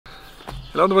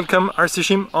Hello and welcome,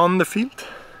 RCSchim on the field.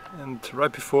 And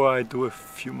right before I do a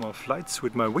few more flights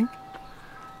with my wing,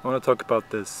 I want to talk about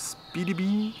the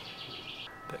SpeedyBee,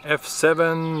 the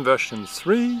F7 version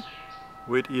 3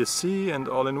 with ESC and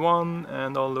all-in-one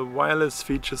and all the wireless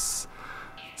features.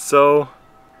 So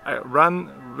I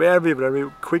run very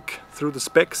quick through the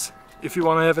specs. If you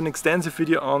want to have an extensive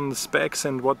video on the specs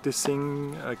and what this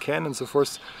thing can and so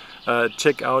forth,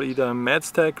 check out either a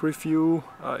MadStack review.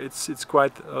 It's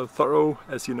quite thorough,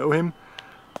 as you know him.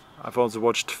 I've also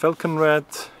watched Falcon Red,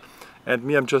 and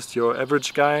me, I'm just your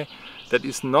average guy that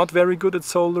is not very good at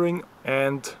soldering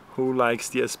and who likes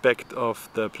the aspect of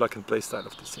the plug and play style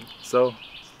of this thing. So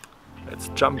let's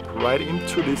jump right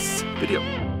into this video.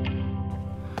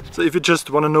 So if you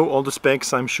just want to know all the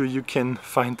specs, I'm sure you can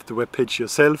find the webpage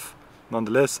yourself.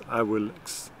 Nonetheless, I will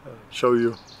show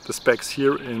you the specs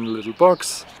here in a little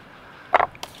box.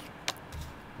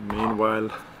 Meanwhile,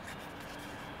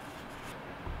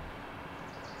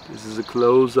 this is a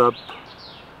close-up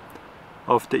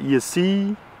of the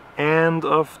ESC and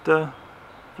of the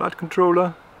flight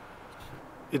controller.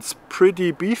 It's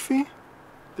pretty beefy,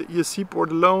 the ESC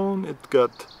board alone. It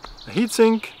got a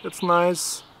heatsink, that's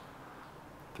nice.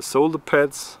 The solder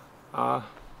pads are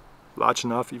large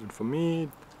enough even for me.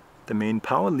 The main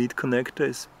power lead connector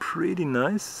is pretty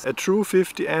nice. A true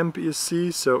 50 amp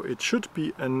ESC, so it should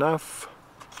be enough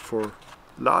for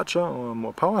larger or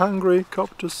more power hungry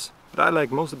copters. What I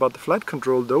like most about the flight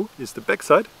control though is the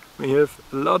backside. We have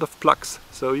a lot of plugs,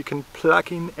 so you can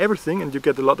plug in everything and you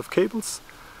get a lot of cables.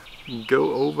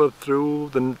 Go over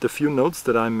through the few notes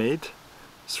that I made.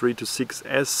 3 to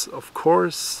 6S of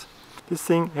course. This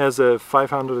thing has a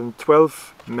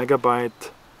 512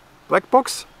 megabyte black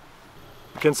box.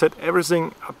 You can set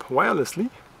everything up wirelessly.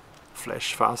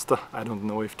 Flash faster. I don't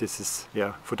know if this is,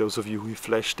 for those of you who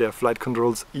flash their flight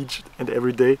controls each and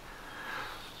every day.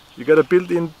 You got a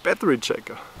built-in battery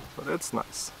checker, so that's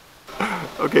nice.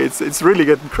 Okay, it's really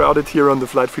getting crowded here on the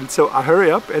flight field, so I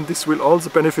hurry up, and this will also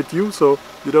benefit you, so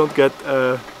you don't get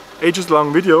an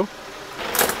ages-long video.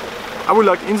 I would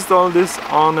like to install this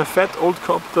on a fat old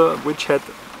copter which had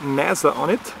NASA on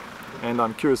it, and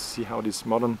I'm curious to see how these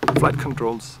modern flight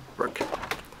controls work.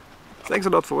 Thanks a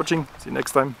lot for watching. See you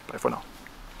next time. Bye for now.